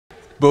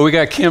But we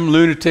got Kim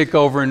Lunatic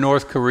over in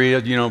North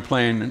Korea, you know,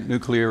 playing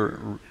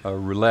nuclear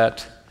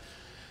roulette.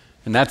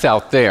 And that's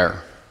out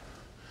there.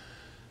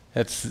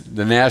 That's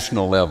the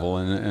national level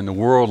and the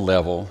world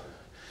level.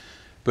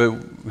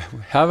 But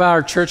how about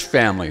our church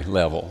family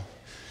level?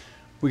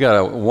 We got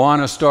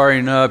Awana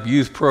starting up,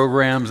 youth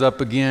programs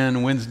up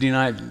again, Wednesday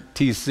night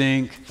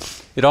T-Sync.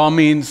 It all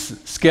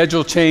means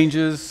schedule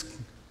changes,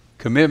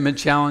 commitment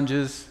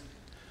challenges.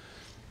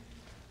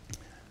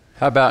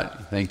 How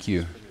about, thank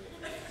you.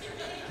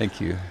 Thank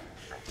you.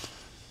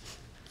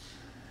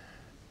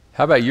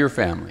 How about your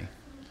family?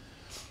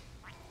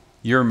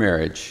 Your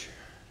marriage?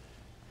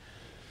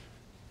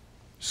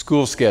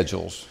 School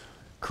schedules,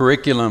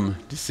 curriculum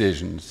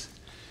decisions,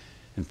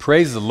 and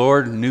praise the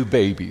Lord, new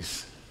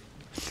babies.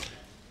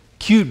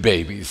 Cute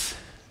babies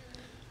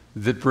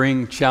that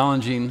bring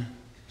challenging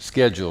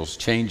schedules,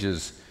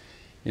 changes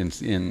in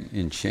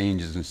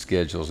changes in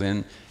schedules,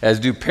 and as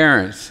do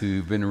parents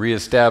who've been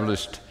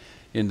reestablished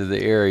into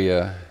the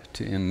area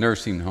in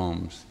nursing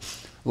homes.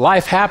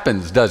 Life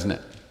happens, doesn't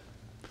it?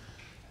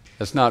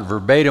 That's not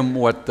verbatim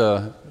what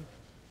the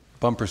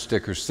bumper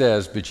sticker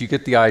says, but you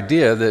get the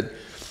idea that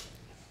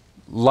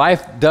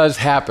life does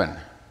happen.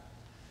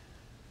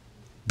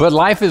 But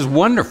life is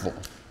wonderful.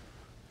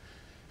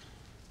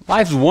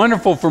 Life's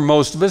wonderful for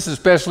most of us,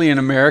 especially in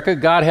America.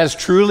 God has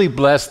truly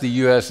blessed the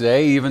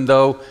USA, even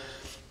though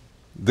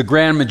the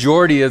grand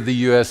majority of the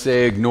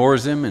USA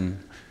ignores Him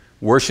and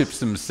worships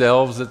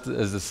themselves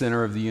as the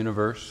center of the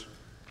universe.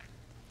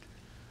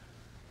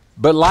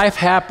 But life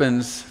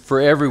happens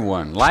for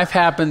everyone. Life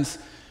happens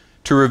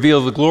to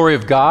reveal the glory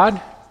of God,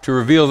 to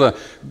reveal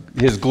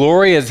His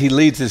glory as He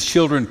leads His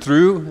children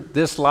through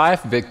this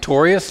life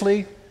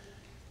victoriously,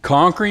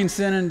 conquering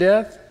sin and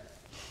death,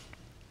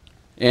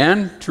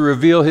 and to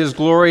reveal His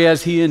glory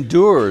as He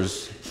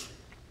endures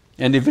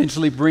and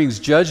eventually brings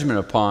judgment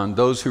upon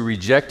those who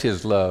reject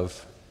His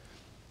love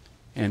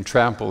and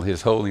trample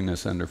His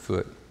holiness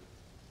underfoot.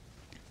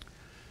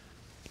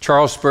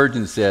 Charles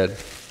Spurgeon said,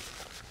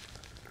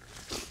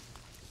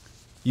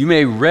 "You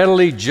may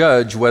readily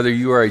judge whether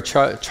you are a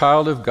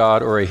child of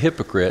God or a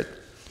hypocrite,"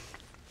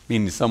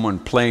 meaning someone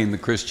playing the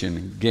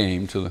Christian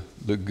game to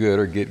look good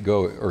or get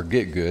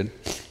good,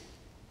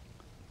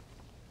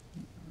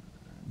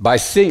 by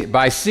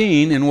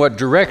seeing in what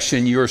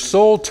direction your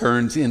soul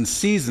turns in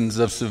seasons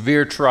of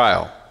severe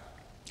trial.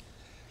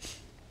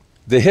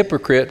 The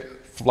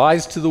hypocrite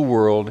flies to the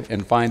world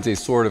and finds a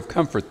sort of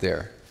comfort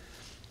there.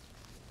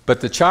 But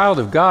the child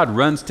of God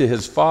runs to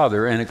his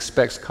Father and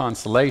expects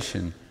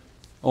consolation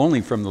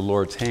only from the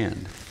Lord's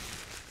hand.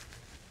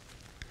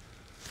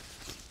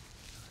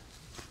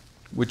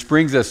 Which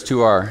brings us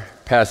to our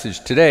passage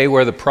today,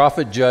 where the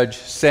prophet judge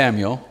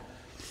Samuel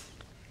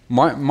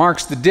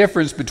marks the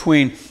difference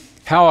between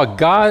how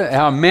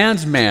a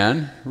man's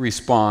man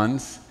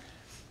responds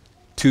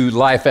to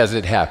life as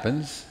it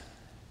happens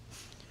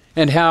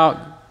and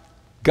how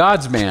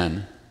God's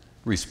man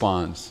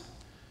responds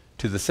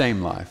to the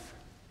same life,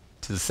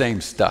 to the same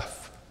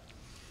stuff.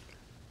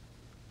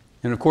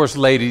 And of course,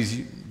 ladies,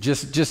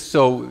 just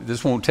so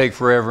this won't take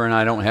forever and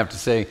I don't have to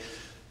say,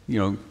 you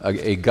know,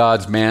 a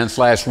God's man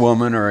 /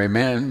 woman or a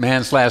man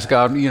 /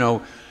 God, you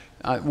know,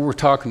 we're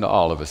talking to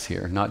all of us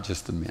here, not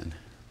just the men.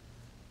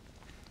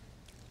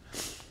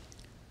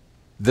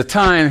 The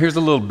time, here's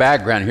a little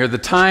background here. The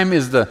time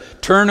is the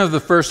turn of the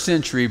 1st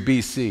century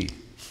BC,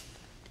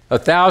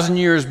 1,000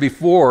 years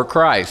before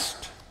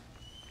Christ.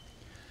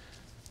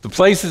 The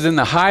place is in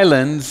the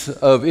highlands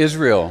of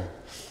Israel,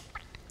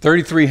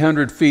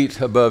 3,300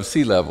 feet above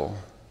sea level,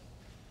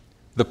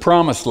 the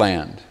Promised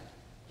Land.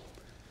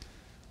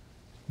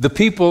 The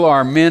people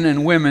are men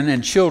and women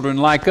and children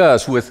like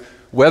us, with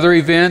weather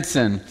events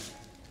and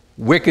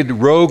wicked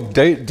rogue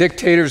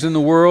dictators in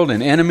the world,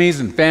 and enemies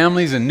and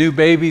families and new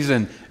babies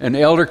and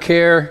elder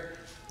care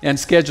and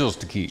schedules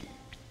to keep.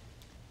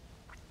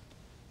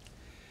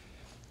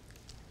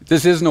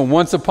 This isn't a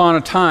once upon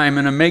a time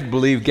in a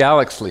make-believe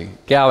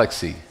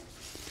galaxy.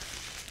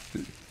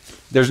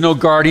 There's no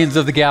Guardians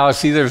of the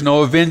Galaxy. There's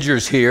no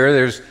Avengers here.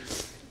 There's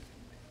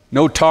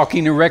no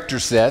talking erector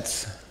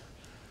sets.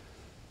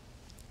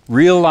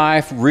 Real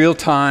life, real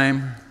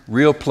time,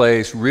 real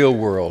place, real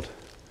world.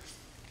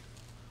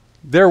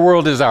 Their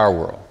world is our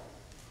world.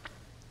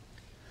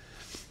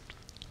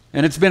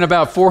 And it's been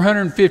about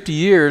 450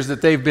 years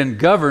that they've been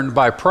governed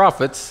by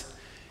prophets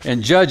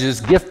and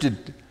judges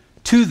gifted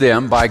to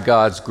them by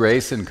God's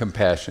grace and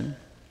compassion.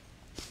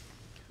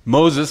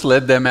 Moses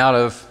led them out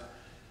of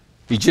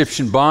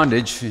Egyptian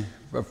bondage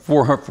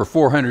for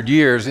 400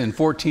 years in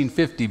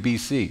 1450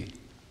 BC.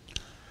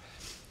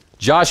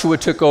 Joshua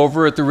took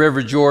over at the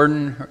River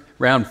Jordan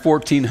around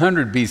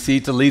 1400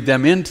 BC to lead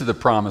them into the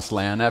Promised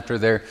Land after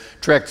their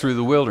trek through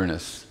the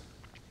wilderness.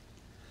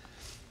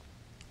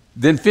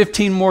 Then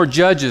 15 more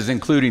judges,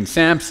 including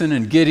Samson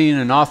and Gideon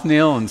and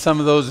Othniel and some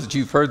of those that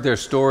you've heard their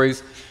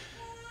stories,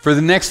 for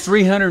the next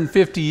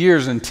 350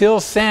 years until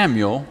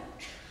Samuel,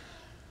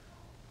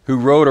 who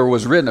wrote or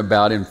was written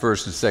about in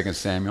 1st and 2nd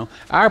Samuel.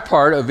 Our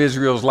part of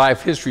Israel's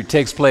life history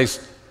takes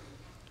place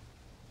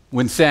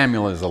when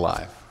Samuel is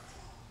alive.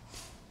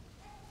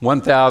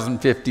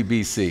 1050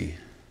 BC.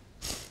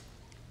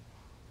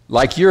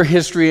 Like your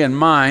history and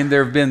mine,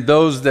 there have been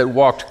those that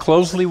walked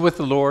closely with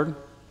the Lord,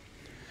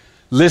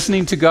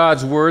 listening to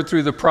God's word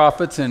through the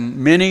prophets, and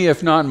many,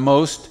 if not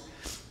most,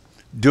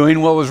 doing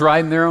what was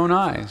right in their own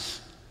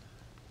eyes,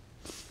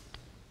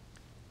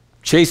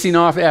 chasing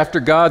off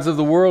after gods of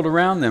the world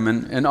around them,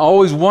 and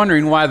always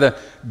wondering why the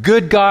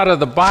good God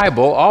of the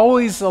Bible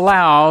always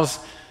allows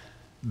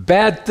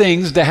bad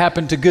things to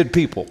happen to good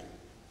people.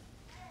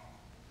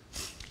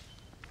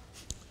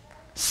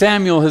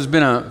 Samuel has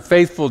been a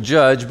faithful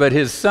judge, but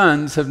his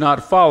sons have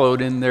not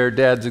followed in their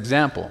dad's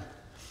example.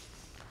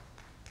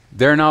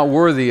 They're not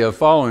worthy of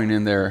following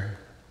in their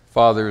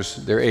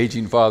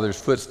aging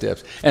father's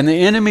footsteps. And the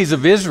enemies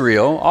of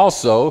Israel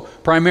also,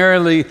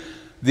 primarily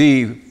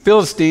the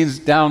Philistines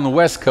down on the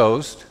west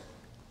coast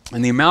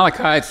and the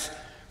Amalekites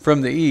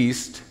from the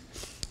east,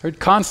 are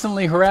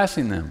constantly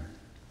harassing them.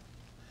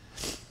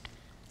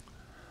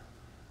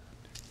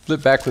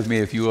 Flip back with me,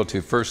 if you will, to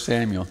 1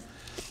 Samuel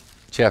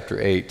chapter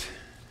 8.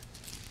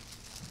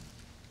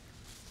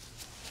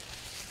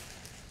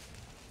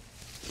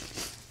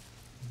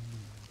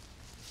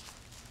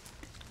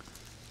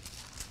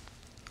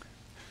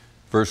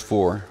 Verse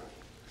 4.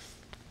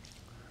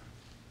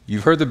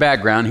 You've heard the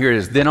background. Here it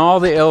is. Then all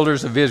the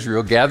elders of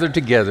Israel gathered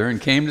together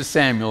and came to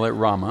Samuel at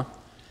Ramah.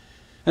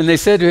 And they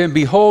said to him,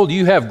 Behold,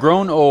 you have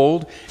grown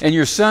old, and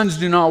your sons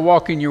do not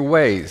walk in your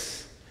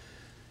ways.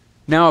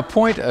 Now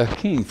appoint a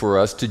king for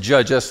us to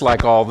judge us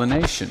like all the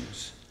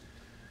nations.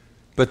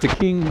 But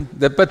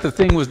the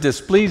thing was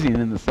displeasing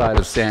in the sight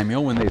of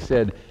Samuel when they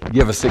said,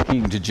 Give us a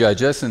king to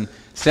judge us. And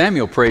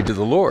Samuel prayed to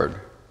the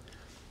Lord.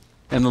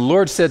 And the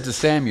Lord said to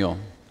Samuel,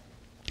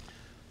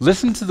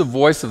 Listen to the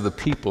voice of the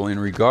people in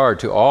regard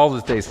to all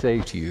that they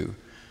say to you.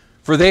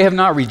 For they have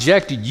not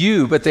rejected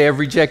you, but they have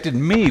rejected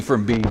me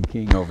from being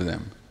king over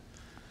them.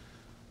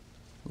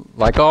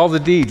 Like all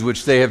the deeds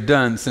which they have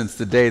done since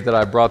the day that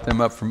I brought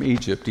them up from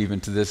Egypt, even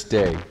to this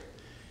day,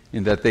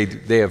 in that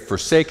they have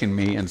forsaken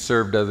me and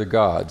served other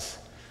gods,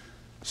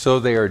 so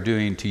they are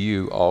doing to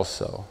you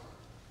also.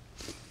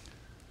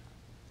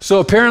 So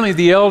apparently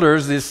the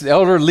elders, this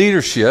elder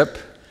leadership,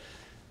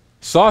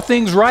 saw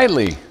things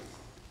rightly.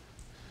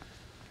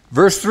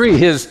 Verse 3,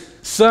 his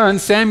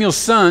sons, Samuel's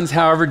sons,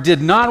 however,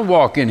 did not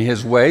walk in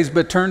his ways,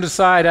 but turned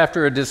aside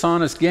after a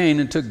dishonest gain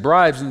and took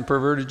bribes and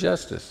perverted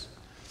justice.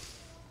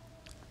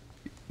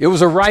 It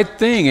was a right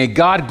thing, a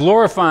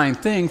God-glorifying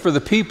thing for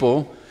the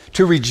people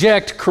to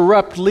reject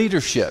corrupt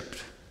leadership.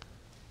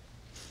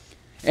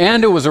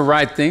 And it was a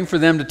right thing for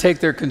them to take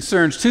their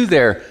concerns to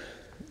their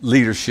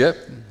leadership,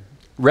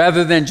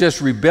 rather than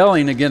just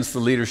rebelling against the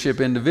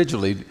leadership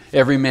individually,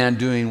 every man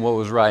doing what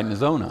was right in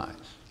his own eyes.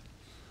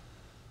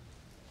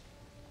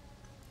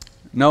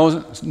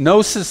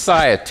 No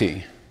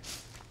society,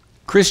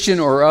 Christian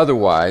or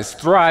otherwise,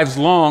 thrives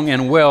long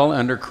and well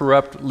under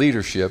corrupt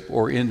leadership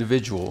or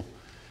individual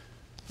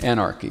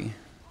anarchy.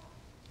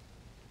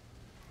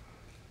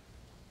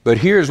 But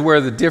here's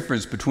where the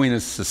difference between a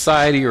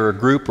society or a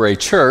group or a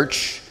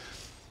church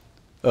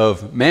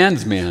of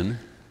man's men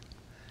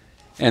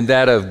and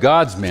that of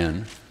God's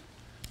men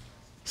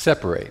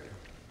separate.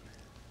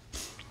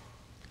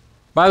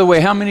 By the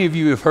way, how many of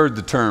you have heard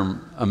the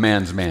term a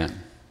man's man?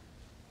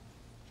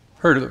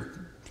 Heard of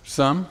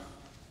some?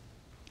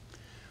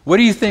 What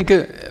do you think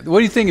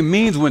it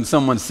means when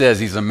someone says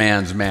he's a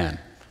man's man?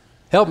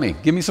 Help me.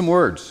 Give me some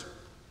words.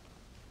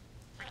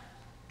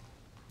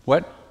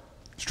 What?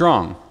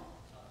 Strong.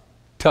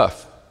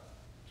 Tough.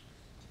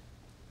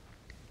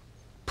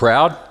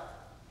 Proud.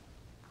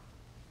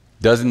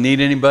 Doesn't need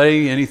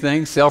anybody,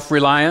 anything.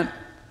 Self-reliant.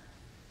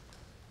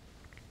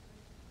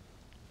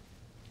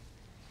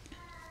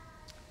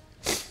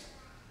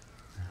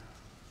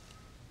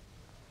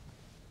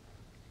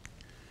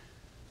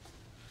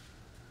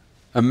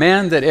 A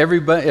man that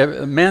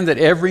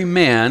every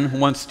man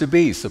wants to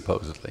be,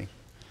 supposedly.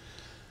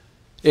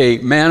 A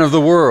man of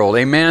the world,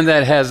 a man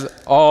that has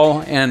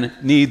all and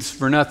needs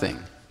for nothing.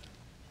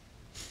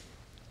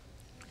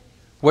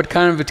 What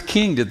kind of a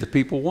king did the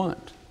people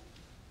want?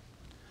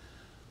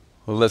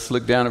 Well, let's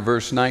look down at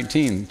verse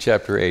 19,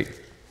 chapter 8.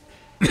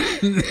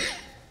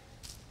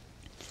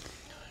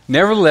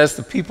 Nevertheless,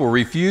 the people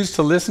refused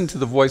to listen to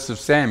the voice of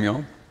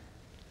Samuel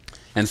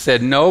and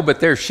said, No, but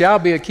there shall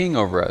be a king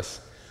over us,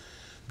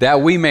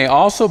 that we may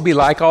also be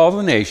like all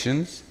the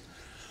nations.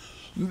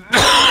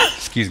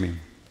 Excuse me.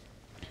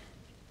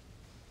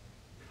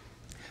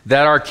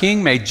 That our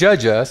king may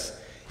judge us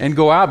and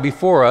go out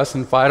before us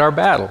and fight our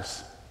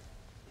battles.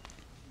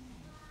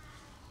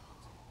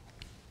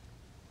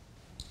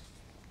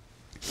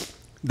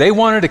 They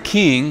wanted a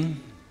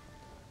king,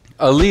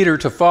 a leader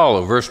to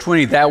follow. Verse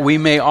 20, that we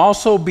may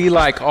also be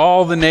like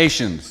all the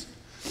nations.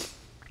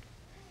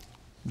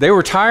 They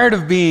were tired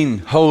of being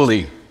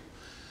holy.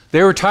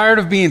 They were tired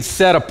of being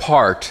set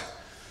apart.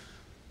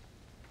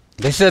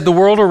 They said the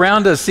world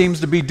around us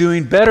seems to be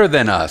doing better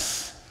than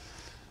us.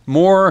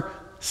 More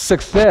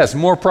success,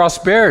 more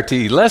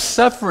prosperity, less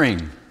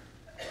suffering.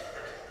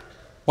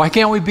 Why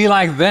can't we be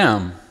like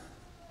them?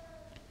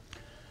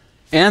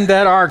 and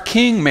that our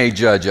king may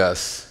judge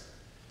us,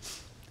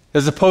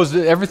 as opposed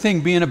to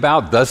everything being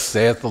about, thus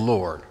saith the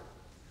Lord.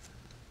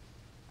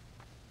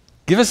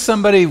 Give us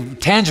somebody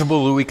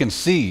tangible that we can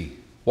see,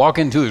 walk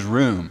into his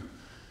room,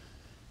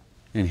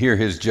 and hear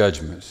his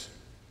judgments.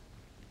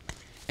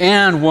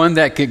 And one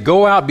that could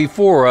go out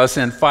before us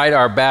and fight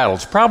our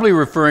battles, probably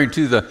referring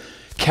to the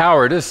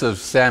cowardice of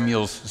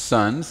Samuel's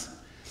sons.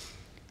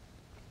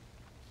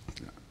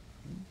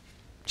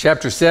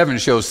 Chapter 7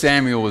 shows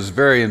Samuel was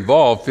very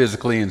involved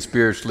physically and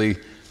spiritually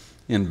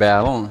in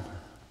battle.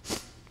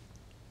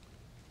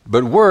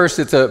 But worse,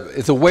 it's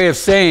a way of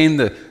saying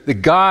that the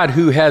God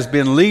who has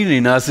been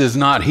leading us is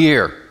not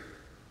here.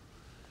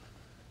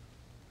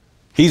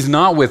 He's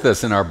not with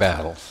us in our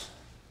battles.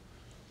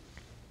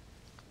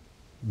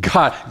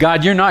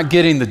 God, you're not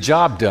getting the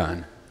job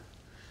done.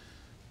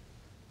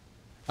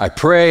 I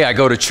pray, I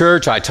go to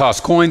church, I toss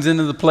coins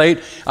into the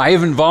plate, I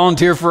even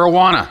volunteer for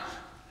Awana.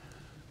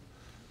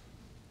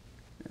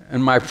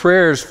 And my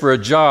prayers for a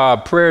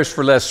job, prayers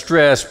for less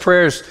stress,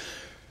 prayers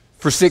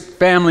for sick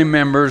family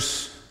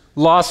members,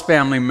 lost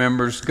family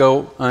members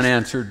go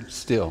unanswered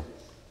still.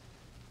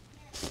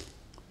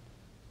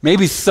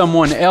 Maybe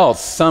someone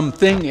else,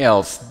 something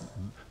else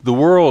the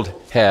world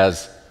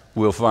has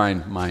will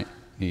find my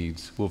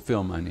needs, will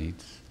fill my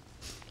needs.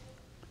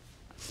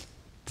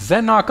 Does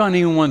that knock on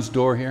anyone's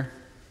door here?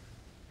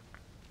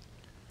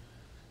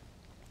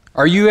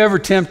 Are you ever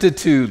tempted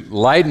to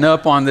lighten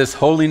up on this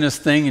holiness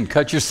thing and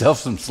cut yourself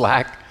some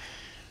slack?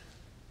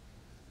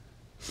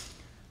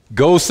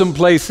 Go some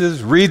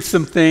places, read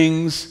some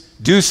things,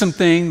 do some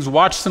things,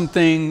 watch some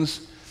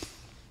things,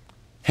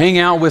 hang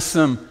out with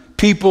some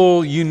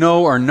people you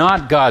know are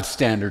not God's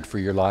standard for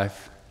your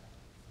life.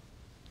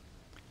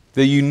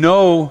 That you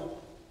know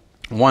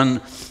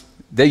won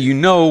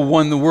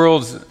the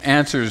world's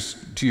answers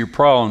to your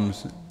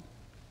problems,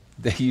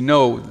 that you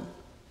know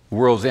the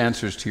world's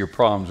answers to your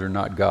problems are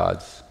not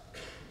God's.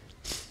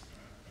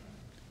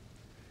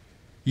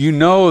 You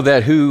know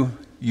that who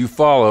you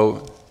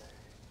follow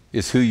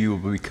is who you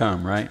will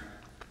become, right?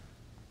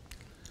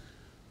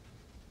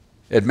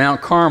 At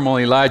Mount Carmel,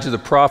 Elijah the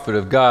prophet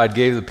of God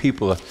gave the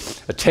people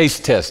a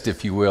taste test,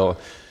 if you will,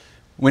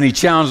 when he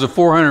challenged the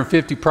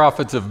 450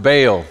 prophets of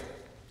Baal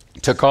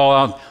to call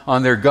out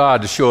on their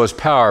God to show his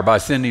power by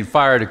sending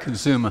fire to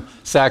consume a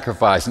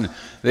sacrifice. And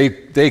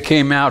they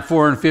came out,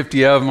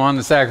 450 of them, on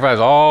the sacrifice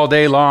all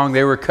day long.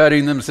 They were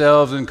cutting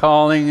themselves and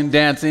calling and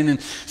dancing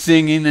and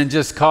singing and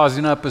just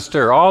causing up a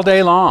stir all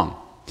day long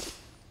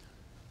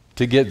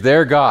to get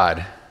their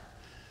God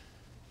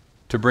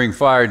to bring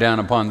fire down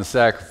upon the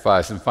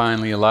sacrifice. And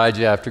finally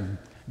Elijah, after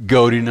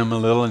goading them a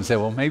little, and said,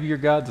 well, maybe your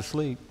God's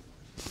asleep.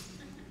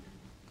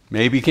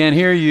 Maybe he can't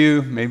hear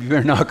you. Maybe you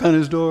better knock on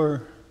his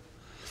door.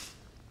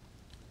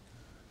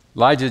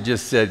 Elijah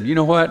just said, you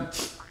know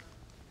what?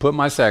 Put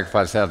my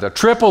sacrifice out there.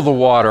 Triple the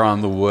water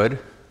on the wood.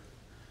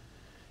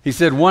 He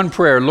said one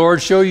prayer,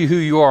 Lord, show you who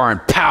you are,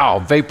 and pow,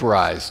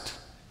 vaporized.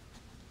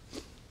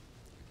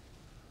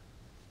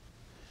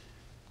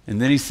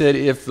 And then he said,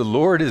 if the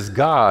Lord is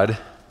God,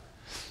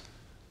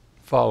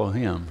 follow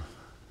him.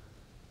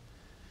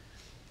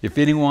 If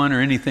anyone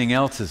or anything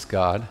else is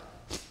God,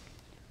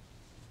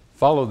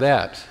 follow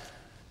that.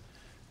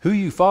 Who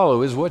you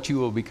follow is what you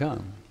will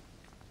become.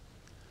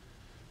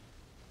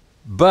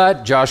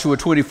 But Joshua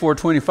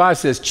 24:25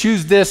 says,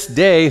 choose this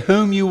day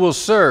whom you will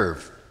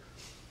serve.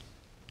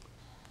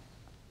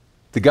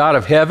 The God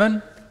of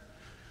heaven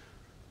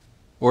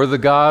or the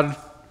God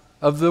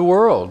of the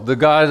world, the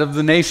God of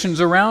the nations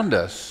around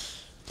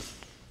us.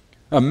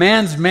 A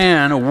man's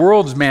man, a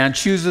world's man,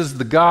 chooses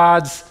the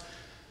gods,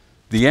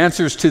 the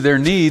answers to their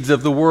needs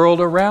of the world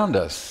around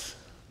us.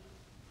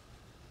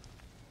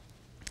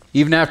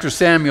 Even after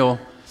Samuel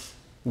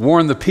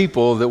warned the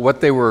people that what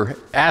they were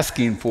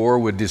asking for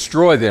would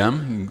destroy them.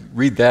 You can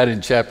read that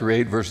in chapter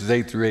 8, verses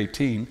 8 through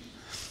 18.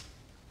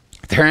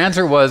 Their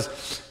answer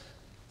was,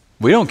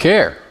 we don't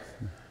care.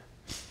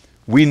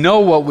 We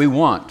know what we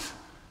want.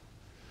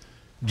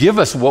 Give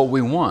us what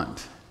we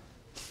want.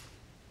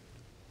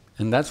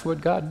 And that's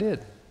what God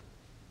did.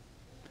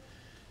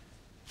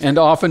 And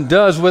often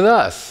does with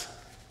us.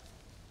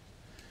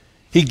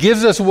 He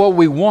gives us what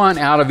we want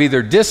out of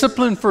either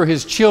discipline for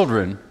his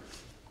children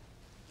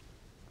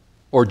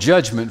or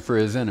judgment for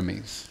his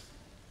enemies.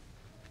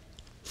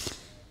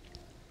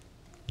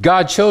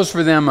 God chose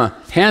for them a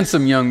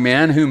handsome young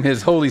man whom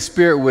his Holy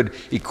Spirit would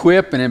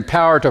equip and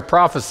empower to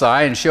prophesy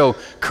and show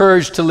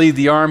courage to lead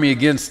the army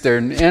against their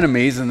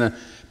enemies, and the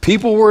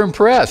people were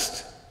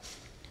impressed.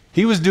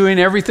 He was doing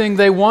everything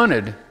they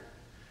wanted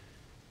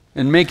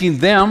and making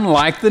them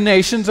like the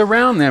nations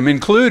around them,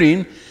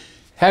 including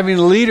having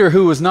a leader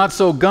who was not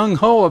so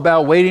gung-ho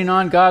about waiting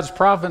on God's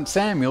prophet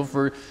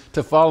Samuel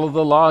to follow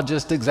the law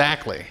just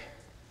exactly.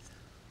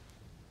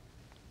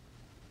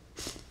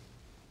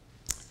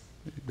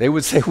 They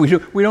would say, we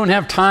don't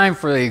have time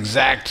for the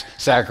exact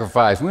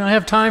sacrifice. We don't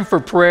have time for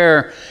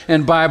prayer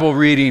and Bible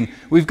reading.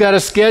 We've got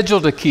a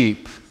schedule to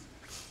keep.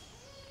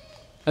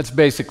 That's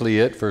basically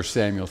it, 1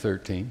 Samuel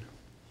 13.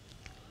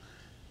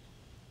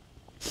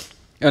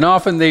 And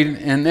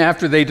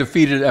after they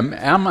defeated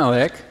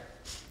Amalek,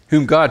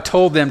 whom God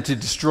told them to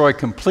destroy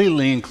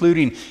completely,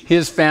 including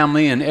his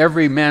family and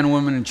every man,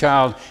 woman, and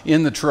child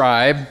in the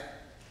tribe,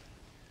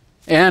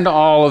 and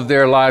all of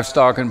their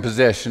livestock and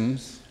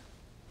possessions.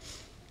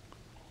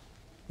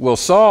 Well,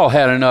 Saul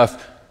had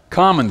enough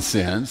common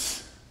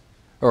sense,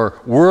 or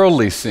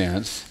worldly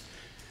sense,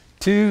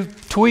 to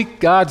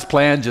tweak God's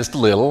plan just a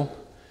little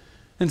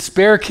and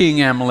spare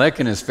King Amalek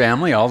and his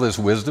family all this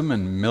wisdom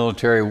and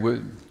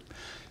military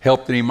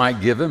help that he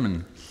might give him,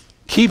 and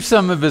keep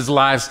some of his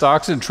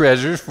livestock and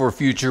treasures for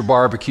future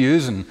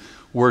barbecues and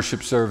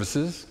worship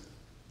services.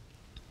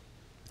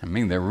 I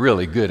mean, they're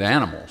really good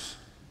animals.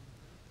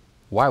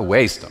 Why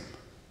waste them?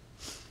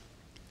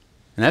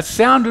 And that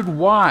sounded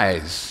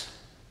wise.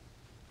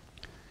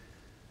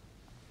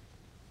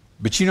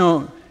 But you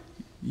know,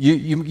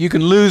 you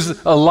can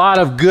lose a lot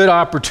of good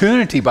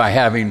opportunity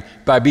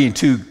by being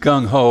too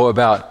gung-ho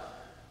about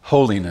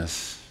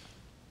holiness.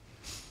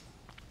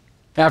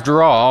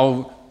 After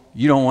all,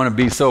 you don't want to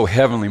be so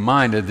heavenly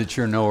minded that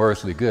you're no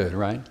earthly good,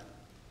 right?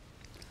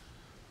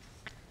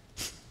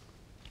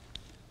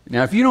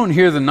 Now, if you don't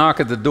hear the knock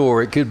at the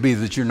door, it could be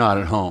that you're not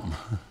at home.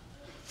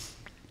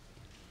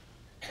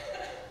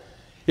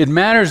 It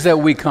matters that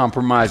we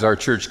compromise our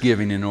church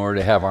giving in order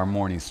to have our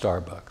morning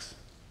Starbucks.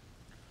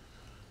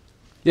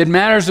 It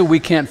matters that we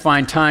can't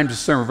find time to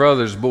serve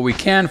others, but we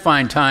can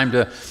find time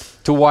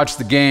to watch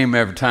the game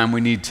every time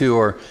we need to,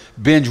 or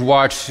binge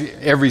watch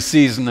every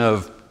season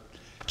of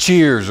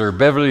Cheers or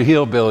Beverly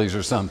Hillbillies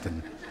or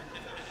something.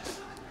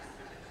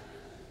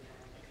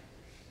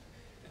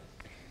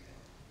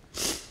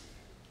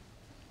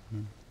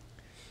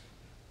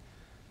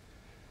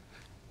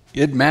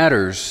 It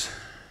matters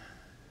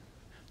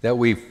that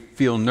we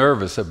feel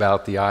nervous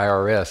about the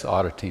IRS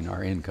auditing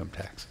our income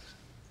taxes.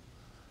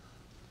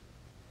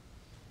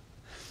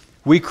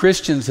 We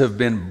Christians have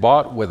been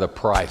bought with a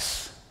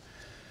price.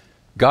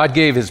 God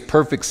gave his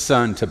perfect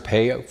Son to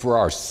pay for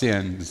our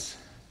sins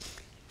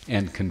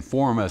and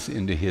conform us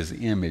into his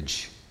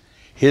image,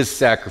 his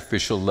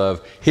sacrificial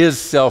love, his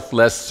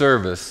selfless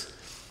service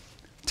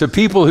to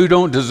people who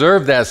don't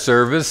deserve that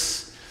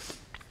service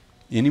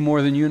any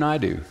more than you and I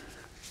do.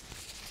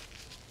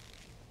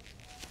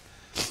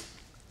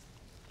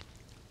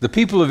 The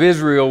people of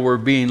Israel were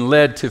being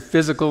led to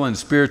physical and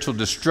spiritual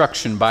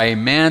destruction by a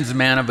man's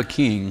man of a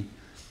king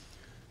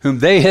whom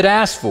they had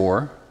asked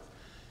for,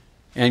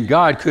 and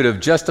God could have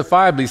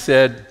justifiably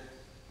said,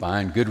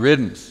 fine, good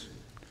riddance.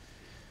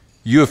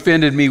 You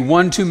offended me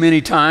one too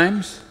many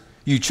times.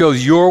 You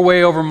chose your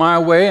way over my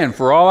way, and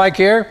for all I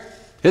care,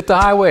 hit the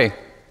highway.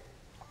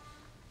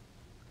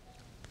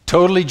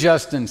 Totally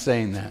just in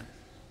saying that.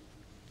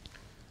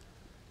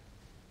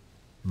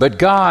 But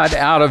God,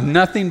 out of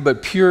nothing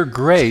but pure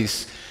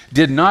grace,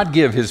 did not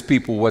give his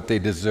people what they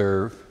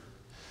deserve,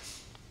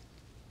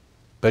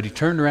 but he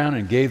turned around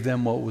and gave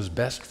them what was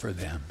best for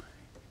them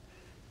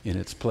in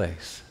its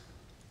place.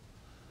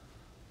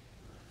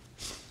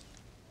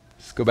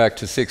 Let's go back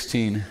to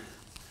 16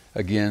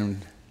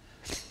 again.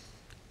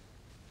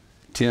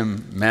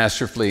 Tim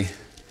masterfully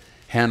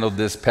handled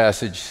this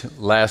passage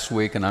last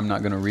week, and I'm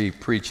not going to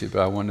re-preach it,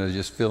 but I wanted to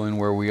just fill in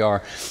where we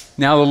are.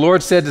 Now the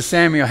Lord said to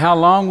Samuel, how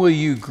long will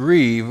you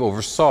grieve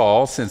over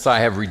Saul, since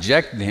I have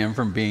rejected him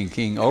from being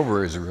king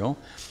over Israel?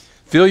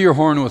 Fill your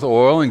horn with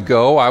oil and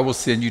go. I will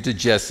send you to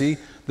Jesse,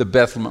 the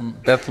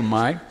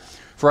Bethlehemite,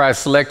 for I have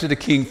selected a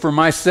king for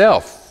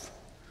myself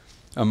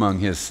among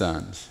his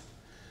sons.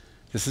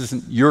 This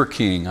isn't your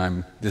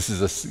king. This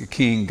is a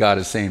king God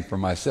is saying for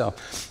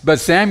myself. But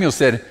Samuel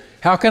said,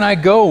 how can I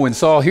go? When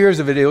Saul hears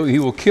of it, he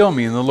will kill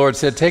me. And the Lord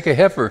said, take a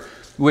heifer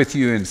with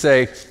you and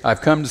say,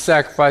 I've come to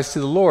sacrifice to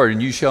the Lord,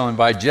 and you shall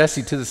invite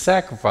Jesse to the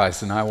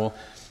sacrifice, and I will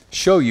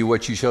show you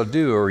what you shall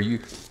do,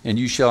 and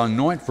you shall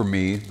anoint for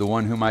me the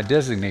one whom I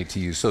designate to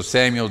you. So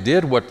Samuel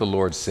did what the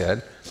Lord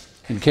said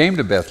and came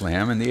to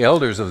Bethlehem, and the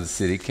elders of the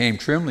city came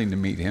trembling to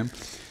meet him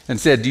and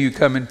said, do you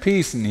come in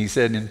peace? And he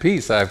said, in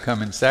peace I have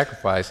come in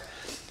sacrifice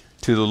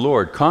to the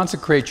Lord.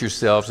 Consecrate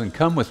yourselves and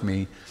come with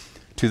me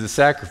to the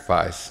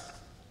sacrifice.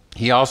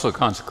 He also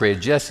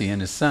consecrated Jesse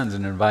and his sons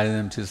and invited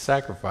them to the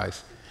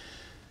sacrifice.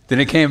 Then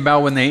it came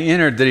about when they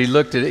entered that he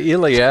looked at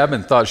Eliab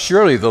and thought,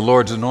 surely the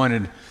Lord's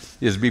anointed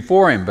is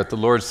before him. But the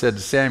Lord said to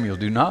Samuel,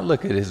 do not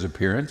look at his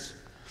appearance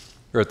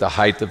or at the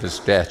height of his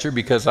stature,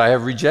 because I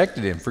have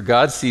rejected him. For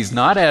God sees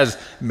not as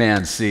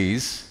man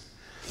sees.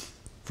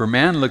 For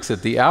man looks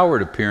at the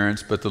outward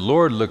appearance, but the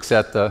Lord looks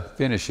at the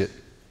finish it.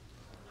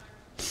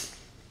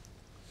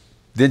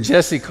 Then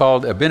Jesse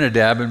called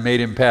Abinadab and made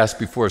him pass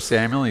before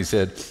Samuel. He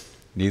said,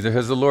 neither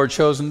has the Lord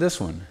chosen this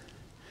one.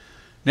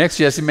 Next,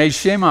 Jesse made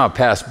Shema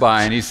pass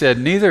by, and he said,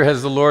 neither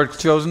has the Lord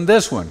chosen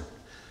this one.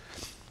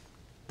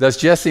 Thus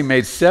Jesse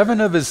made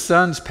 7 of his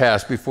sons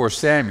pass before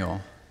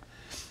Samuel.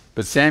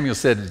 But Samuel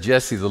said to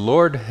Jesse, the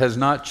Lord has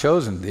not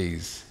chosen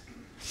these.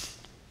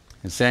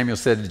 And Samuel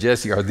said to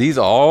Jesse, are these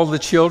all the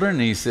children?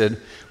 And he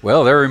said,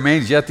 well, there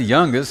remains yet the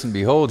youngest, and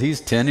behold,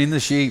 he's tending the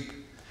sheep.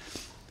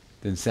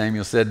 Then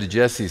Samuel said to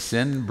Jesse,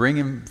 send and bring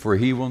him, for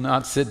he will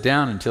not sit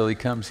down until he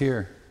comes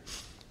here.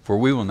 for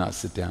we will not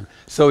sit down.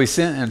 So he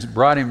sent and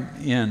brought him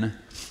in.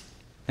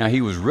 Now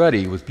he was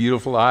ruddy, with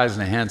beautiful eyes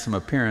and a handsome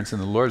appearance,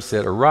 and the Lord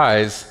said,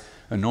 Arise,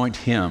 anoint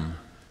him,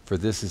 for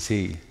this is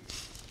he.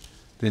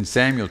 Then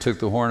Samuel took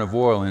the horn of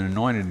oil and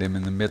anointed him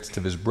in the midst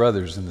of his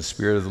brothers, and the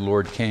Spirit of the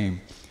Lord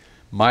came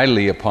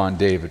mightily upon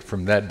David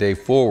from that day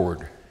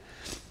forward.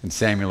 And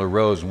Samuel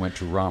arose and went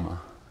to Ramah.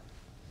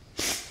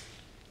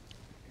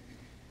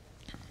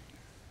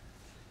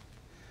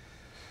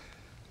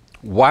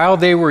 While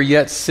they were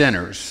yet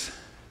sinners,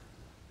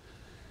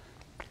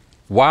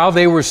 while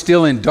they were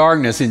still in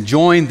darkness,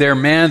 enjoying their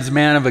man's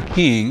man of a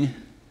king,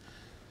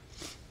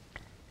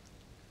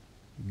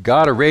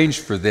 God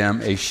arranged for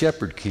them a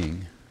shepherd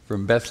king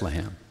from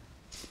Bethlehem.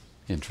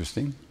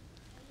 Interesting.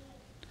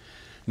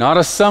 Not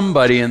a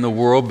somebody in the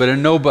world, but a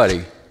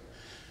nobody.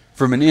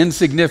 From an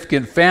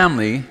insignificant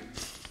family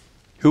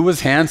who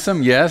was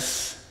handsome,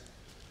 yes.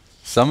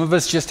 Some of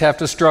us just have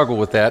to struggle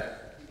with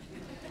that.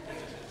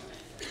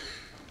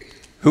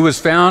 Who was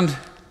found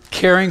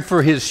caring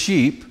for his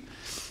sheep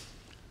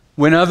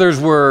when others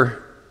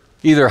were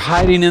either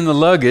hiding in the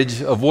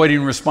luggage,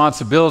 avoiding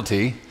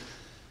responsibility.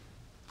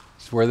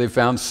 It's where they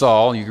found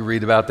Saul. You can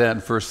read about that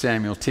in 1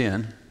 Samuel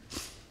 10.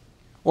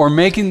 Or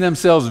making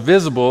themselves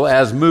visible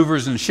as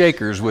movers and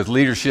shakers with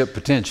leadership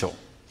potential.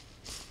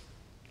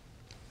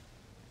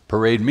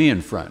 Parade me in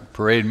front.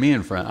 Parade me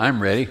in front.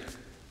 I'm ready.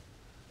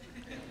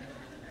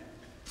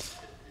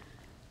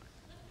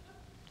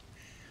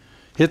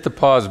 Hit the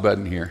pause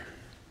button here.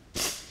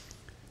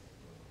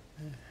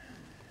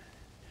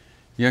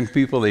 Young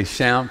people, they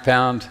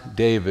found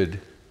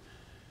David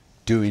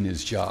doing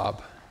his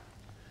job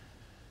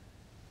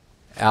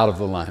out of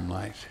the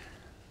limelight.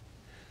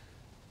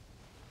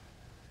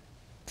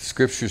 The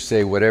scriptures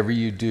say, whatever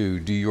you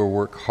do, do your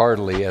work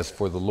heartily as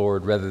for the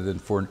Lord rather than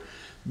for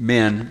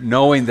men,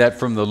 knowing that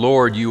from the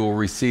Lord you will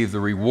receive the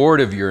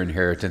reward of your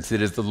inheritance.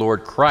 It is the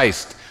Lord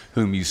Christ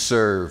whom you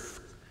serve.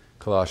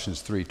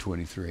 Colossians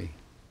 3:23.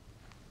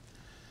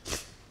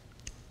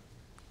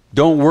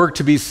 Don't work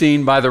to be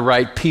seen by the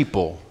right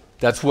people.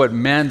 That's what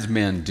man's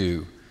men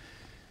do,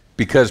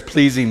 because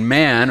pleasing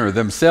man or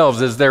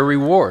themselves is their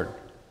reward.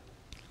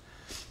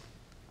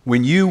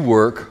 When you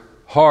work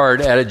hard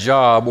at a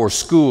job or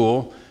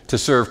school to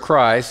serve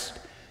Christ,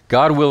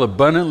 God will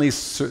abundantly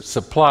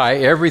supply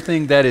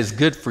everything that is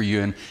good for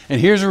you. And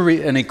here's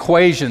an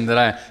equation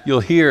that you'll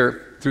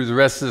hear through the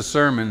rest of the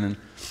sermon, and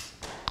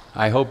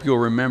I hope you'll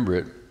remember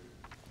it.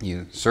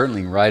 You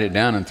certainly can write it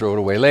down and throw it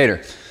away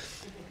later.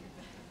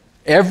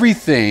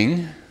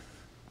 Everything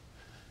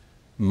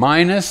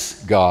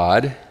minus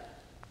God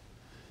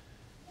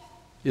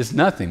is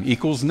nothing,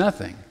 equals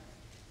nothing.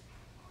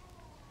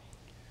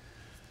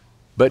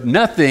 But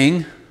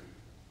nothing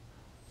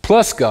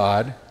plus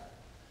God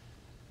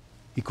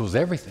equals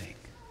everything.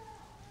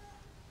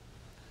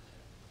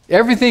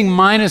 Everything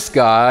minus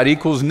God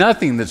equals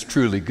nothing that's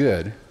truly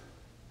good.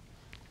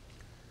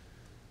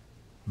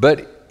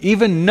 But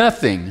even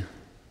nothing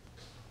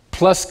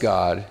plus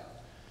God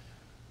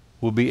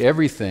will be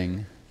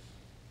everything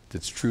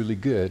that's truly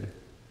good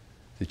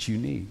that you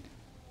need.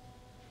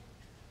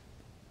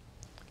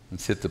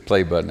 Let's hit the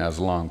play button. That was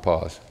a long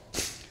pause.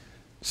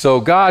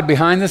 So God,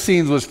 behind the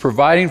scenes, was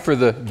providing for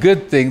the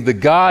good thing, the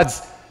God's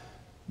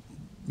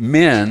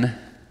man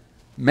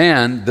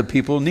the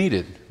people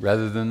needed,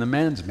 rather than the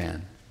man's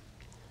man.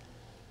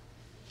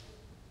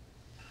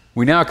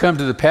 We now come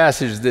to the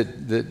passage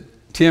that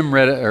Tim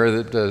read,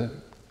 or that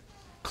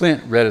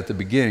Clint read at the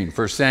beginning,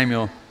 1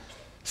 Samuel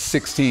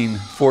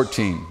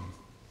 16:14.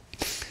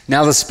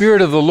 Now the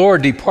Spirit of the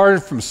Lord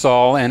departed from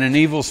Saul, and an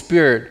evil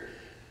spirit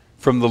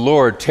from the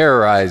Lord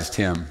terrorized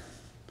him.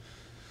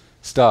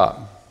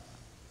 Stop.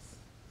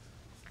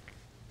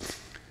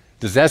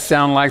 Does that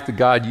sound like the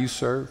God you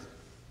serve?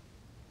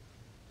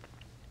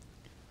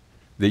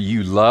 That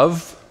you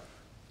love?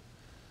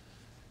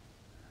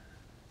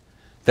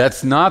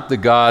 That's not the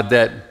God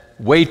that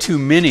way too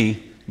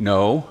many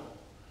know,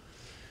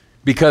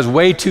 because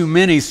way too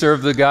many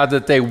serve the God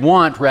that they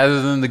want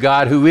rather than the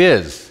God who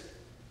is.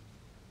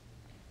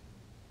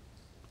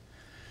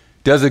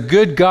 Does a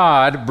good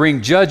God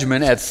bring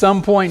judgment at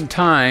some point in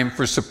time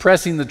for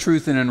suppressing the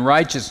truth and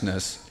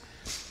unrighteousness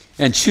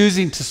and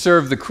choosing to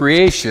serve the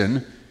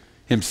creation,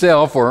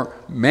 himself or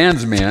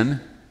man's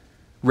men,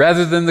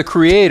 rather than the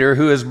Creator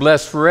who is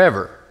blessed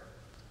forever?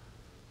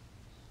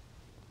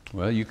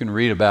 Well, you can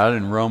read about it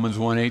in Romans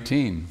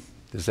 1:18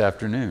 this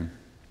afternoon.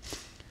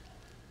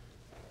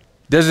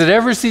 Does it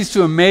ever cease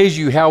to amaze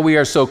you how we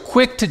are so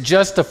quick to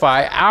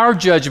justify our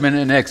judgment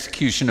and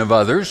execution of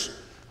others,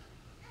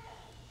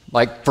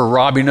 like for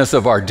robbing us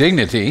of our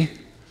dignity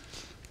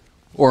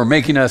or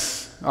making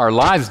us our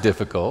lives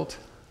difficult,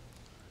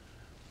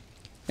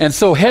 and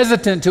so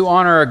hesitant to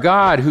honor a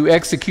God who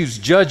executes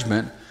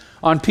judgment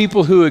on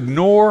people who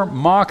ignore,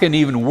 mock, and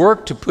even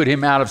work to put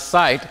him out of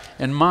sight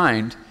and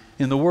mind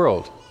in the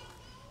world?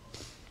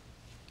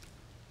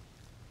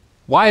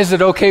 Why is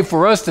it okay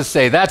for us to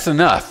say that's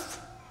enough,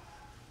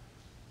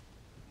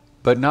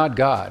 but not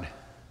God?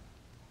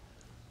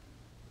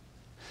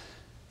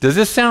 Does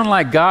this sound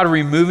like God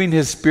removing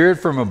his Spirit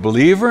from a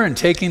believer and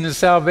taking the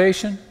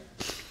salvation?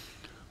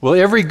 Well,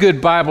 every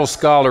good Bible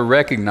scholar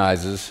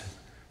recognizes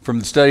from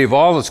the study of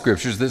all the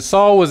scriptures that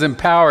Saul was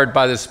empowered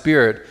by the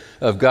Spirit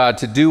of God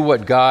to do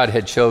what God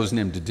had chosen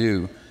him to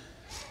do.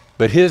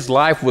 But his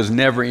life was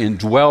never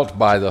indwelt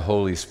by the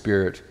Holy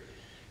Spirit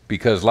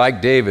because like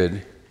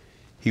David,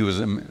 he was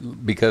a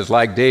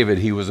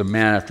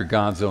man after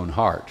God's own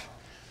heart.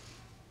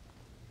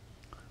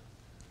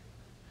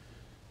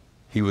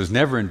 He was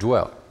never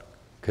indwelt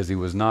because he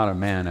was not a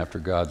man after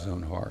God's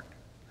own heart.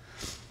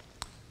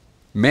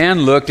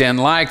 Man looked and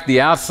liked the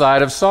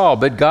outside of Saul,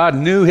 but God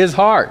knew his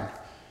heart.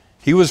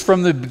 He was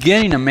from the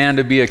beginning a man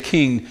to be a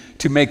king,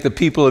 to make the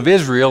people of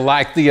Israel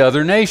like the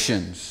other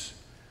nations,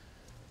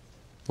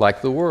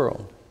 like the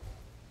world.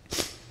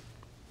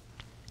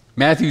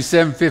 Matthew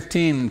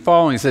 7:15 and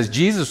following says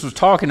Jesus was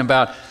talking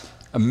about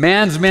a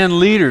man's men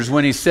leaders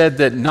when he said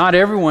that not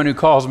everyone who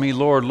calls me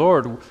Lord,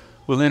 Lord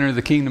will enter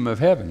the kingdom of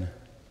heaven.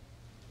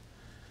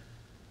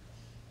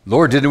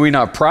 Lord, did we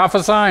not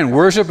prophesy and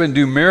worship and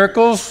do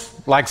miracles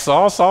like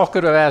Saul? Saul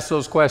could have asked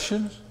those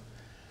questions.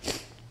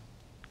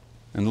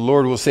 And the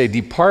Lord will say,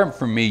 depart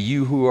from me,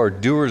 you who are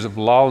doers of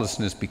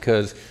lawlessness,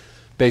 because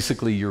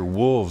basically you're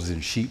wolves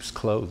in sheep's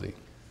clothing.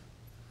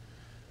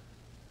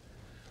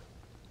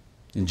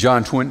 In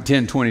John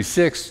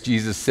 10:26,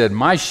 Jesus said,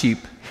 my sheep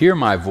hear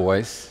my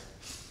voice,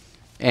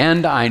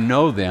 and I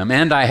know them,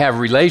 and I have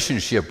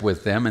relationship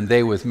with them, and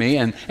they with me,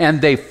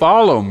 and they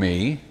follow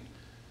me.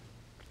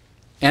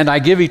 And I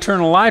give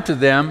eternal life to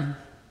them,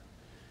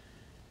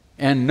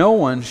 and no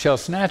one shall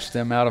snatch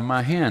them out of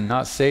my hand,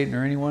 not Satan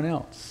or anyone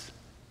else.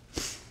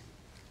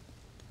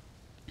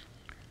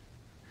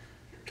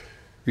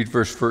 Read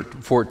verse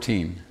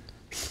 14.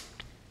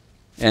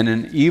 And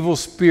an evil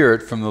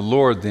spirit from the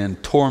Lord then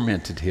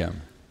tormented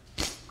him.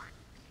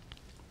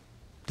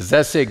 Does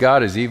that say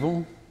God is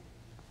evil?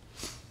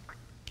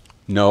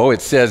 No,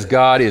 it says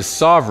God is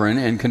sovereign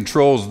and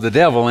controls the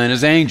devil and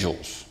his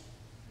angels.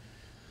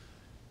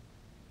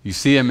 You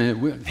see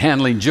him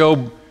handling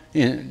Satan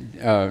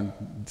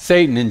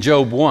in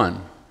Job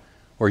 1.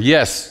 Or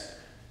yes,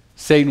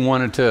 Satan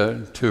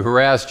wanted to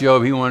harass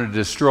Job. He wanted to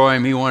destroy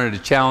him. He wanted to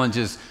challenge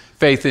his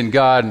faith in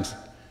God. And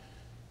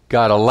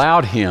God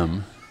allowed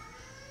him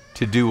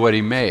to do what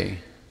he may.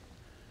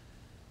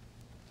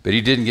 But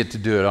he didn't get to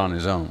do it on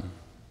his own.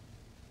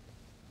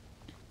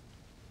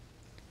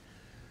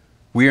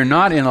 We are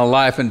not in a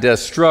life and death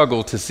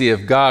struggle to see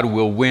if God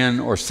will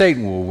win or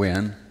Satan will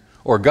win,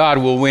 or God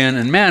will win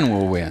and man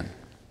will win.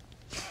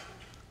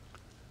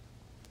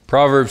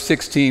 Proverbs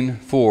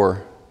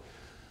 16:4.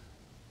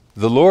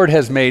 The Lord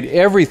has made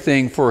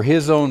everything for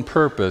his own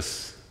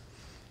purpose,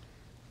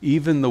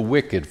 even the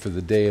wicked for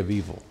the day of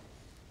evil.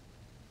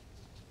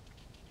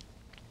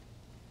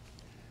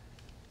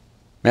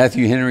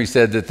 Matthew Henry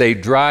said that they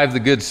drive the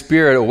good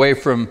spirit away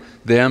from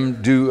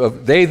them,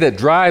 they that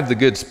drive the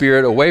good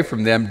spirit away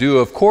from them do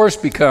of course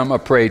become a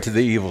prey to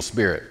the evil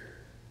spirit.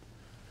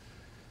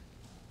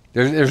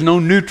 There's no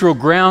neutral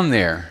ground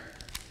there.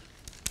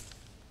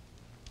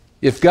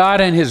 If God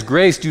and his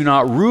grace do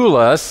not rule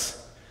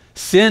us,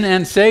 sin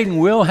and Satan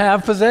will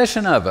have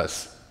possession of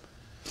us.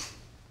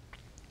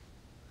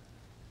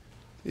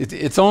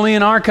 It's only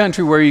in our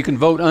country where you can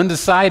vote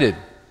undecided.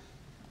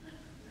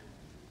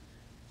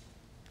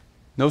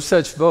 No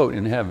such vote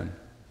in heaven.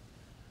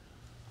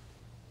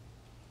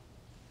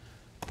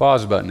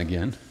 Pause button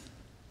again.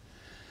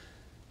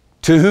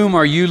 To whom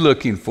are you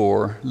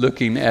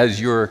looking as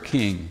your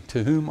king?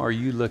 To whom are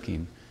you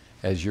looking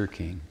as your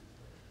king?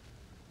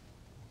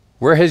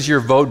 Where has your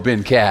vote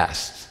been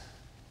cast?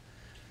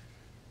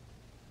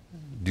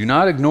 Do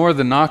not ignore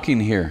the knocking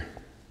here.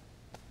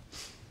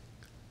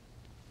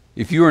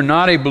 If you are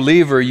not a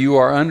believer, you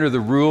are under the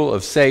rule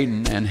of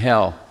Satan and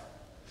hell.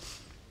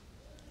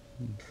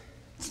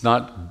 It's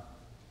not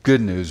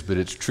good news, but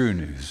it's true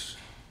news.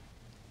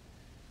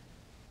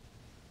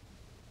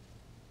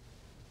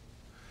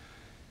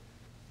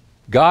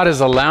 God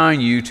is allowing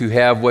you to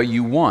have what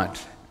you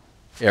want.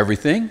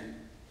 Everything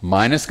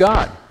minus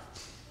God.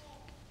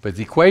 But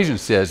the equation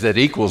says that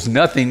equals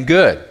nothing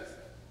good.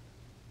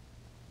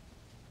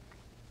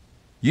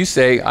 You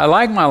say, I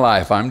like my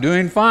life. I'm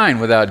doing fine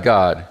without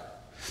God.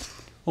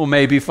 Well,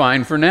 maybe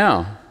fine for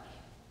now.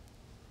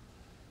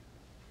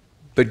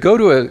 But go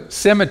to a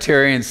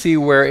cemetery and see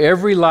where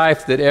every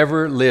life that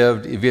ever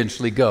lived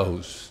eventually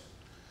goes.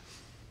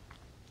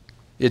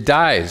 It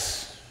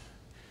dies.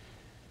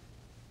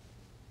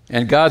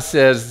 And God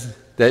says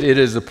that it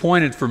is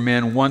appointed for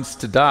men once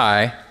to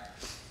die,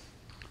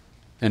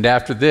 and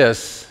after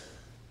this,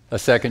 a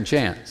second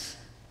chance.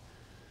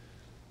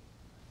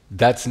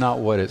 That's not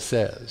what it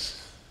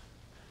says.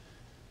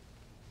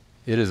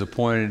 It is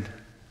appointed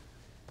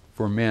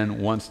for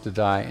men once to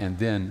die, and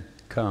then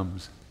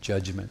comes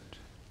judgment.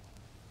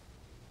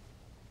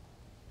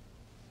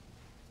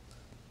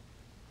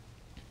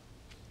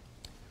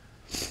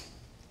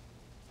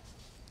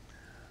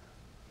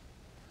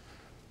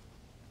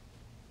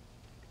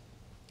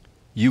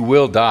 You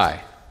will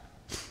die.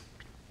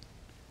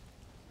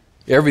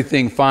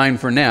 Everything fine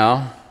for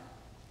now,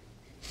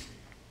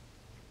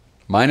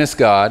 minus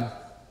God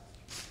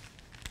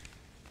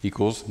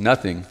equals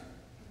nothing.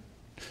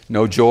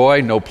 No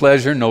joy, no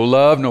pleasure, no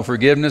love, no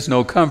forgiveness,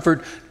 no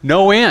comfort,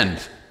 no end,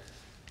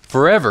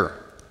 forever.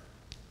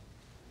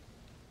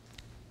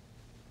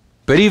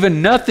 But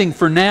even nothing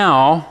for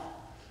now,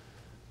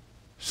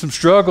 some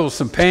struggles,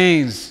 some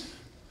pains,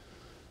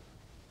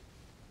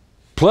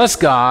 plus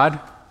God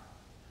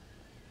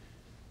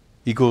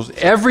equals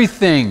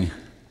everything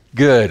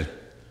good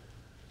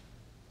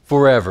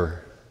forever.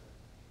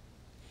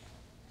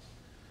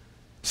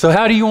 So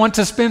how do you want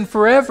to spend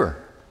forever?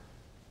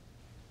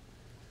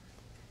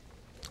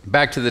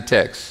 Back to the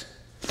text.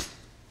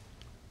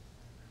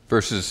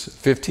 Verses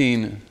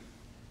 15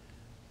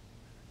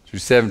 through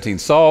 17.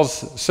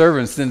 Saul's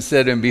servants then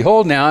said to him,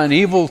 "Behold now, an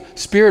evil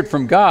spirit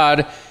from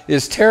God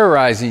is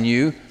terrorizing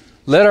you.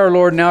 Let our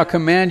Lord now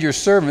command your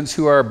servants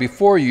who are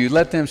before you.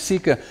 Let them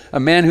seek a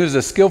man who is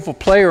a skillful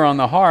player on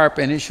the harp,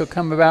 and it shall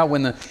come about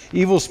when the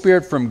evil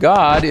spirit from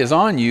God is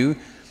on you,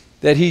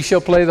 that he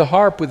shall play the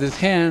harp with his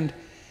hand,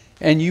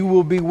 and you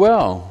will be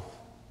well."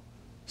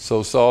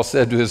 So Saul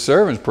said to his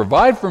servants,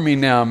 "Provide for me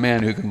now a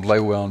man who can play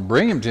well, and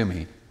bring him to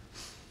me."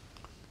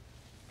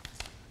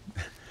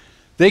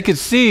 They could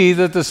see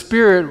that the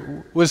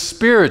spirit was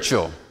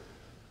spiritual,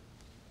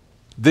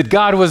 that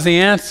God was the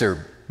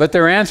answer. But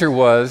their answer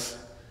was,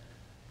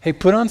 "Hey,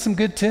 put on some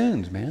good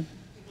tunes, man.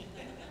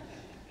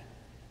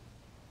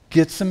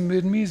 Get some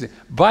good music."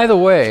 By the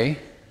way,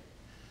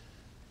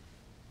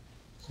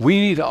 we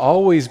need to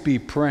always be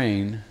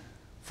praying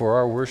for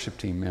our worship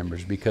team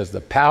members, because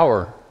the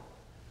power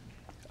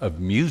of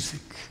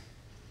music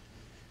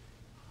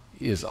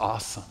is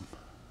awesome.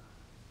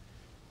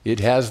 It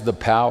has the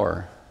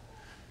power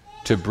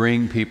to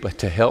bring people,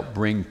 to help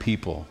bring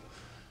people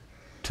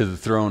to the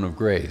throne of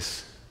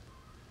grace.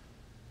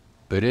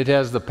 But it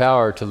has the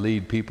power to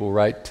lead people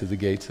right to the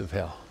gates of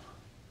hell.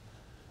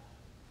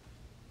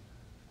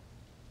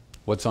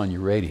 What's on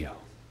your radio?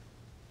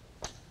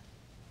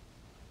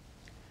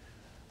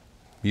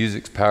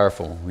 Music's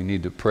powerful. We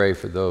need to pray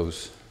for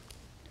those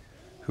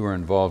who are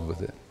involved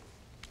with it,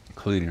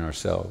 including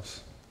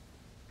ourselves.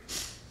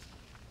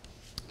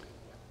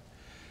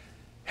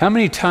 How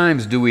many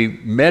times do we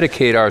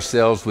medicate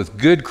ourselves with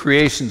good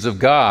creations of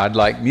God,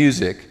 like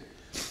music,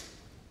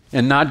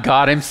 and not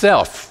God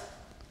himself?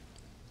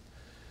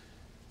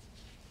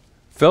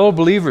 Fellow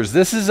believers,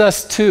 this is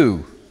us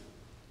too.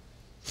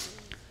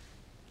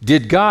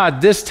 Did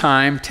God this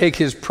time take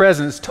his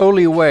presence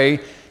totally away,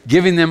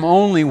 giving them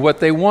only what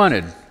they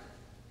wanted?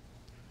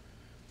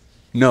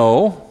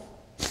 No.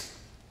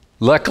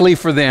 Luckily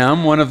for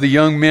them, one of the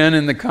young men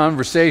in the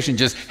conversation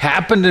just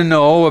happened to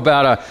know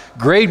about a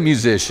great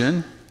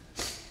musician,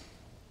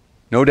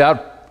 no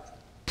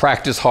doubt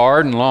practiced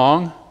hard and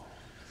long,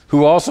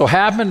 who also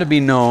happened to be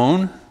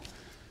known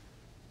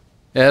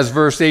as,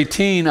 verse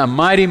 18, a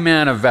mighty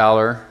man of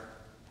valor,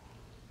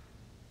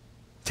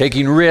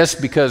 taking risks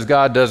because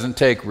God doesn't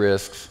take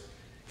risks.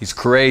 He's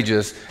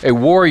courageous, a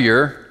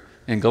warrior,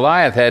 and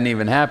Goliath hadn't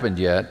even happened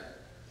yet.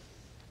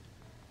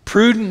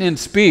 Prudent in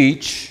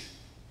speech.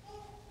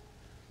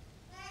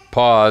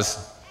 Pause.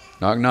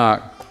 Knock,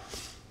 knock.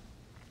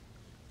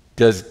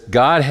 Does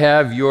God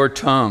have your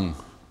tongue?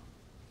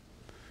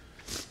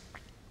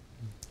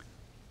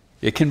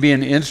 It can be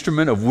an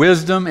instrument of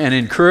wisdom and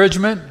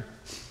encouragement,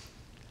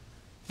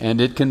 and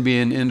it can be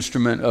an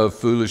instrument of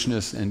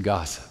foolishness and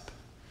gossip.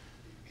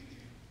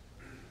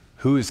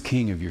 Who is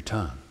king of your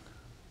tongue?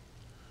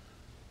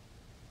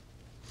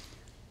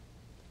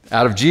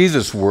 Out of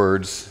Jesus'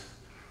 words,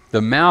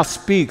 the mouth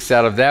speaks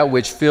out of that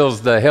which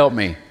fills the, help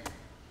me,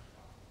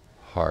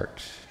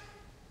 heart.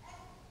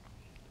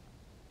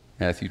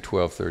 Matthew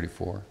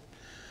 12:34.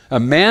 A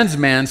man's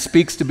man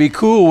speaks to be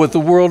cool with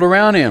the world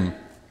around him.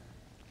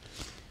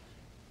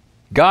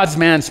 God's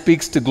man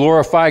speaks to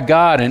glorify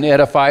God and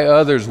edify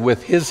others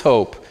with his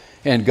hope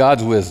and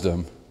God's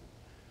wisdom.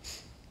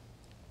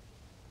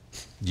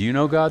 Do you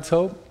know God's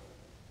hope?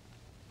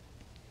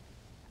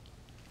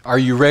 Are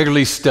you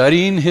regularly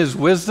studying his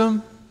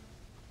wisdom?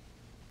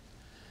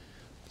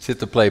 Let's hit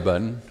the play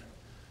button.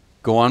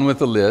 Go on with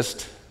the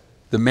list.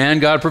 The man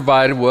God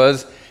provided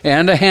was,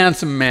 and a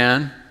handsome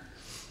man.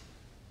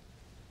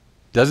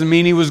 Doesn't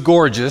mean he was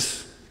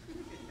gorgeous.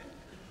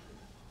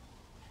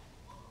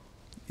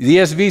 The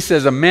ESV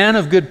says a man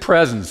of good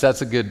presence.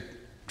 That's a good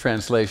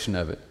translation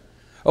of it.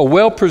 A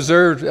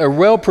well-preserved, a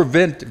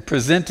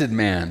well-presented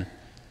man.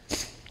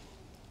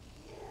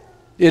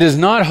 It is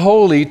not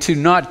holy to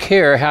not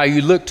care how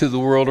you look to the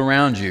world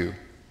around you.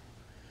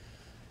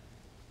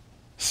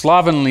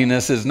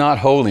 Slovenliness is not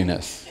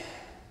holiness.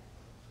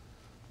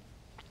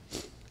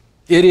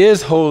 It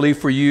is holy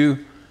for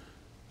you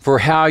for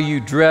how you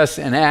dress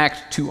and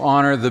act to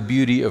honor the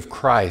beauty of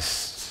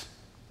Christ.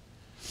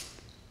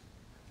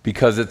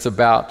 Because it's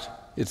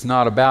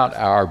not about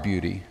our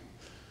beauty,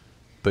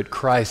 but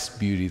Christ's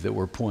beauty that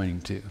we're pointing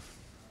to.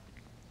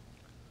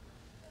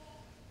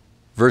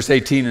 Verse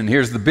 18, and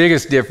here's the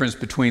biggest difference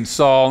between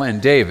Saul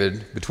and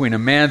David, between a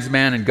man's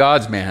man and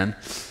God's man.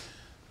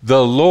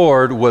 The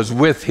Lord was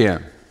with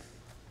him.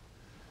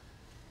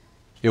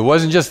 It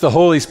wasn't just the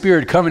Holy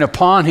Spirit coming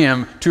upon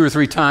him 2 or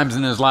 3 times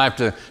in his life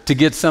to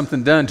get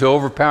something done, to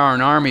overpower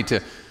an army,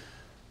 to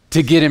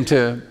get him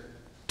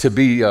to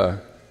be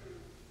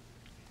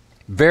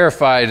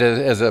verified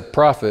as a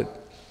prophet.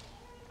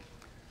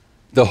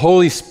 The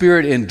Holy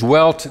Spirit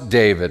indwelt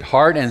David,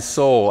 heart and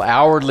soul,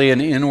 outwardly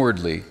and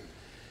inwardly.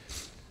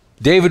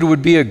 David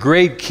would be a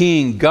great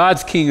king,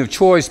 God's king of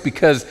choice,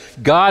 because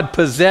God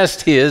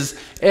possessed his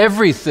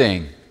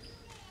everything.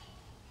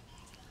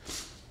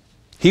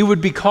 He would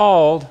be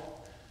called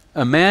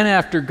a man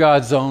after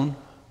God's own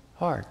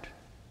heart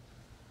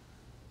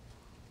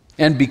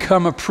and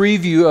become a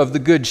preview of the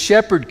good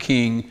shepherd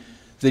king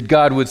that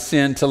God would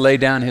send to lay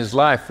down his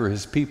life for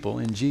his people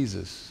in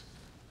Jesus.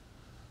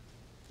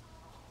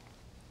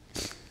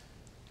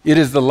 It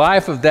is the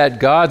life of that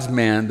God's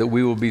man that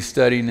we will be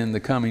studying in the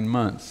coming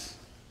months,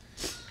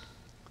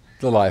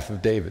 the life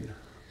of David.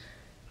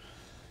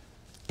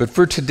 But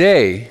for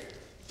today,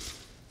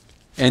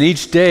 and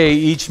each day,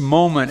 each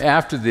moment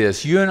after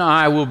this, you and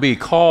I will be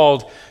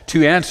called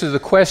to answer the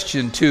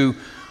question to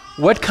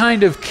what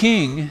kind of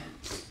king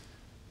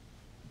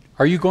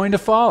are you going to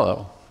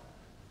follow?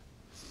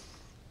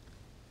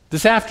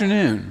 This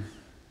afternoon,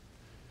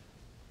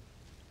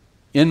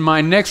 in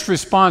my next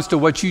response to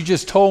what you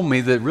just told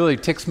me that really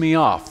ticks me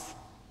off,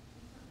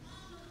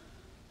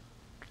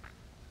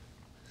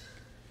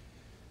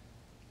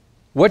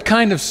 what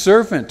kind of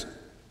servant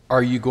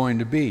are you going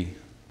to be?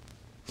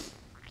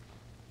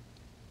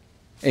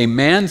 A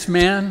man's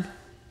man?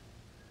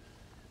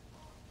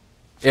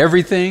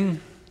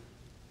 Everything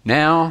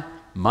now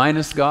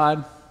minus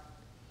God?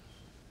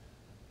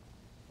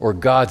 Or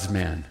God's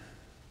man,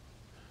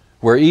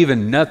 where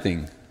even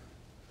nothing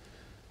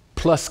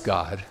plus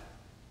God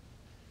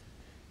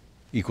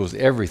equals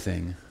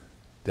everything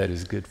that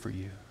is good for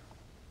you?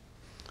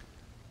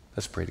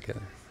 Let's pray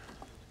together.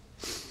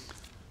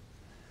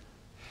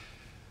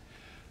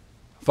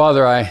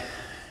 Father, I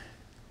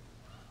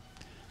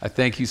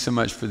thank you so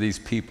much for these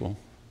people.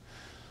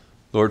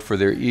 Lord, for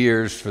their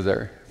ears, for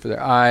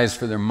their eyes,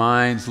 for their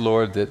minds,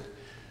 Lord, that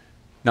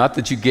not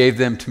that you gave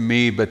them to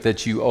me, but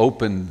that you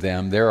opened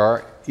them. There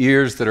are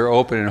ears that are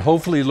open, and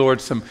hopefully, Lord,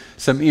 some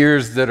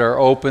ears that are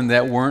open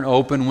that weren't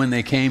open when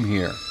they came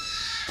here,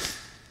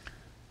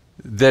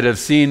 that have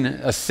seen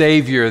a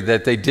Savior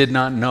that they did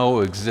not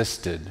know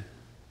existed.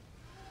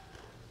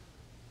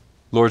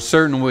 Lord,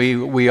 certainly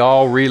we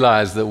all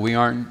realize that we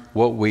aren't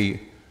what we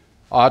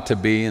ought to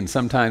be, and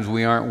sometimes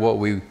we aren't what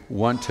we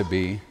want to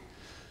be.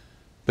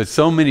 But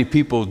so many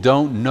people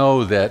don't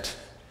know that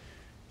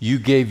you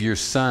gave your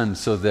Son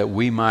so that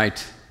we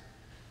might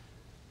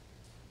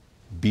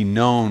be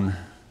known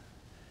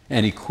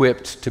and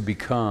equipped to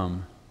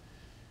become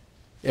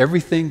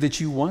everything that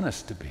you want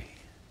us to be,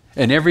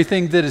 and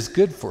everything that is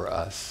good for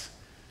us,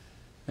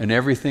 and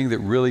everything that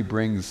really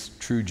brings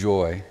true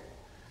joy,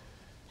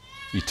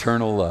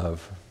 eternal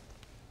love,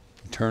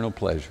 eternal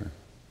pleasure.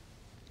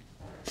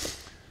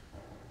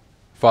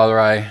 Father,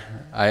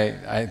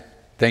 I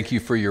thank you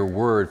for your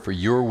word, for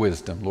your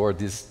wisdom. Lord,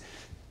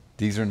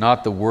 these are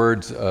not the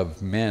words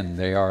of men.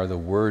 They are the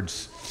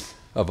words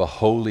of a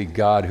holy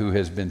God who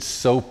has been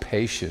so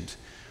patient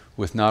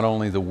with not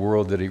only the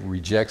world that it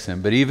rejects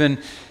him, but even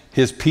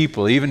his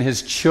people, even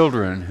his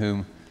children,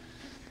 whom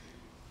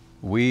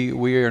we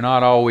are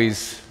not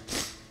always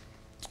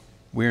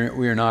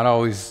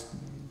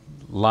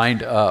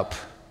lined up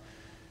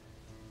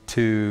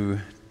to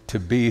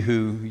be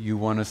who you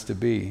want us to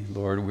be.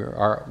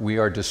 Lord, we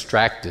are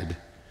distracted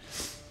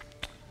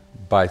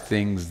by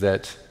things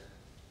that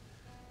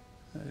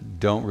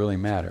don't really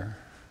matter.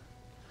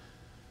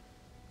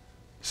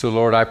 So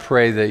Lord, I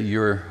pray that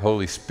your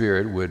Holy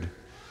Spirit would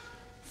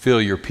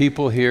fill your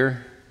people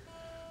here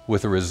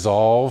with a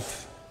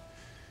resolve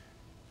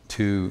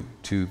to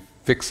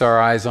fix our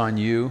eyes on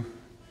you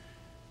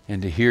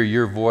and to hear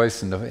your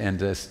voice and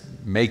to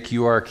make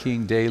you our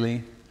King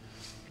daily.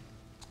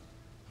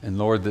 And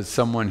Lord, that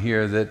someone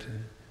here that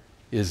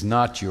is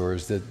not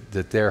yours,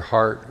 that their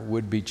heart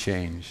would be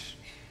changed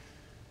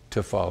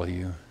to follow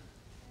you.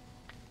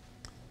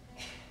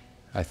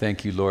 I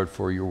thank you, Lord,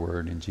 for your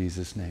word. In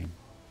Jesus' name,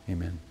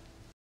 amen.